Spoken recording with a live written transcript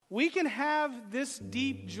we can have this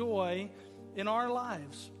deep joy in our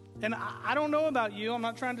lives. And I don't know about you. I'm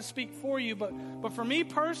not trying to speak for you, but for me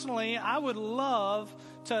personally, I would love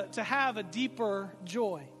to have a deeper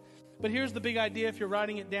joy. But here's the big idea if you're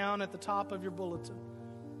writing it down at the top of your bulletin.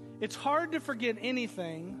 It's hard to forget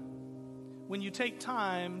anything when you take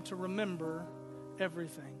time to remember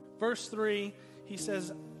everything. Verse 3, he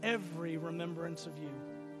says, every remembrance of you.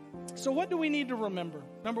 So what do we need to remember?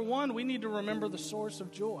 Number one, we need to remember the source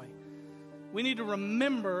of joy. We need to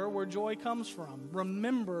remember where joy comes from.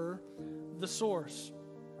 Remember the source.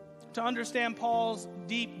 To understand Paul's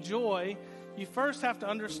deep joy, you first have to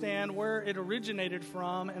understand where it originated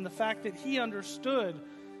from and the fact that he understood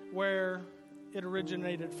where it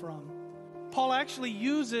originated from. Paul actually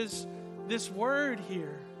uses this word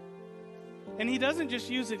here. And he doesn't just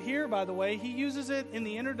use it here, by the way. He uses it in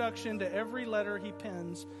the introduction to every letter he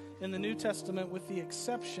pens in the New Testament with the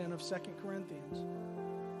exception of 2 Corinthians.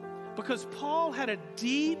 Because Paul had a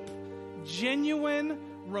deep, genuine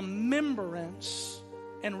remembrance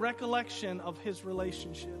and recollection of his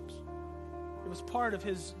relationships. It was part of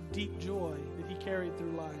his deep joy that he carried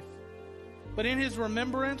through life. But in his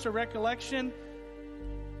remembrance or recollection,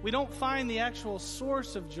 we don't find the actual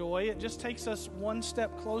source of joy. It just takes us one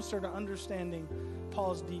step closer to understanding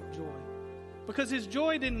Paul's deep joy. Because his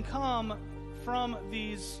joy didn't come from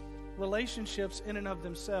these relationships in and of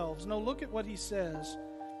themselves. No, look at what he says.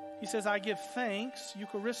 He says, I give thanks,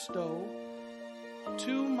 Eucharisto,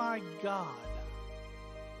 to my God.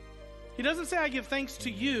 He doesn't say I give thanks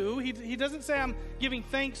to you. He doesn't say I'm giving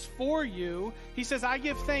thanks for you. He says I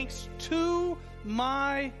give thanks to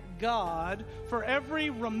my God for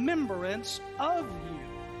every remembrance of you.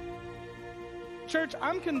 Church,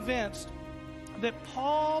 I'm convinced that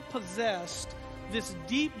Paul possessed this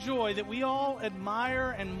deep joy that we all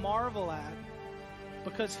admire and marvel at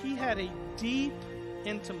because he had a deep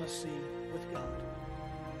intimacy with God.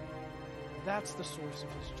 That's the source of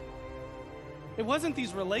his joy. It wasn't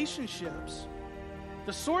these relationships.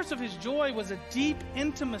 The source of his joy was a deep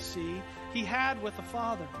intimacy he had with the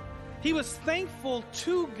Father. He was thankful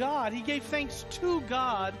to God. He gave thanks to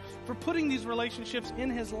God for putting these relationships in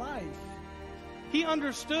his life. He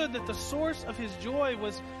understood that the source of his joy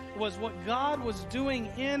was what God was doing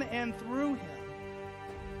in and through him.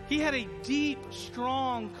 He had a deep,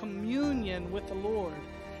 strong communion with the Lord,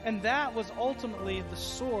 and that was ultimately the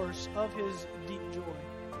source of his deep joy.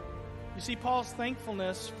 You see, Paul's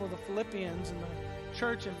thankfulness for the Philippians and the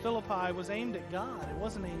church in Philippi was aimed at God. It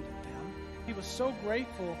wasn't aimed at them. He was so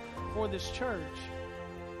grateful for this church,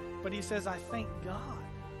 but he says, I thank God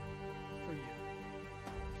for you.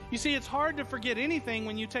 You see, it's hard to forget anything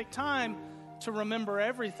when you take time to remember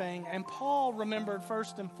everything, and Paul remembered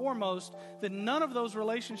first and foremost that none of those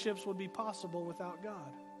relationships would be possible without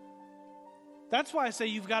God. That's why I say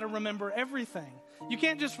you've got to remember everything. You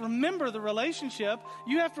can't just remember the relationship.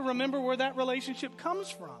 You have to remember where that relationship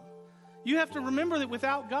comes from. You have to remember that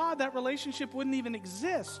without God, that relationship wouldn't even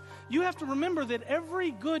exist. You have to remember that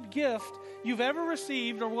every good gift you've ever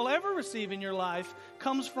received or will ever receive in your life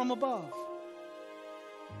comes from above.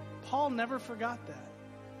 Paul never forgot that.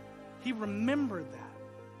 He remembered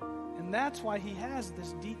that. And that's why he has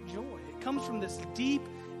this deep joy. It comes from this deep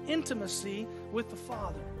intimacy with the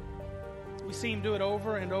Father. We see him do it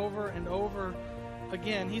over and over and over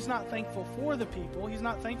again. He's not thankful for the people. He's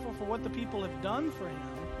not thankful for what the people have done for him.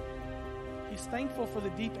 He's thankful for the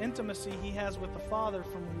deep intimacy he has with the Father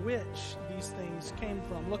from which these things came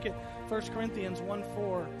from. Look at 1 Corinthians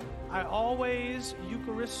 1:4. I always,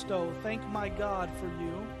 Eucharisto, thank my God for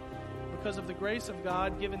you because of the grace of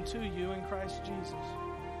God given to you in Christ Jesus.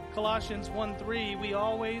 Colossians 1:3, we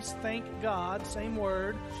always thank God, same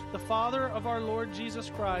word, the Father of our Lord Jesus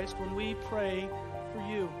Christ when we pray for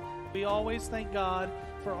you. We always thank God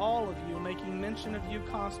for all of you, making mention of you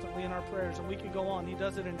constantly in our prayers. And we could go on. He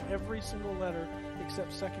does it in every single letter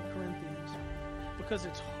except 2 Corinthians. Because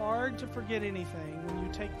it's hard to forget anything when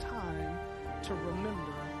you take time to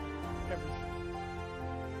remember everything.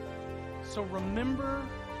 So remember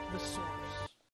the source.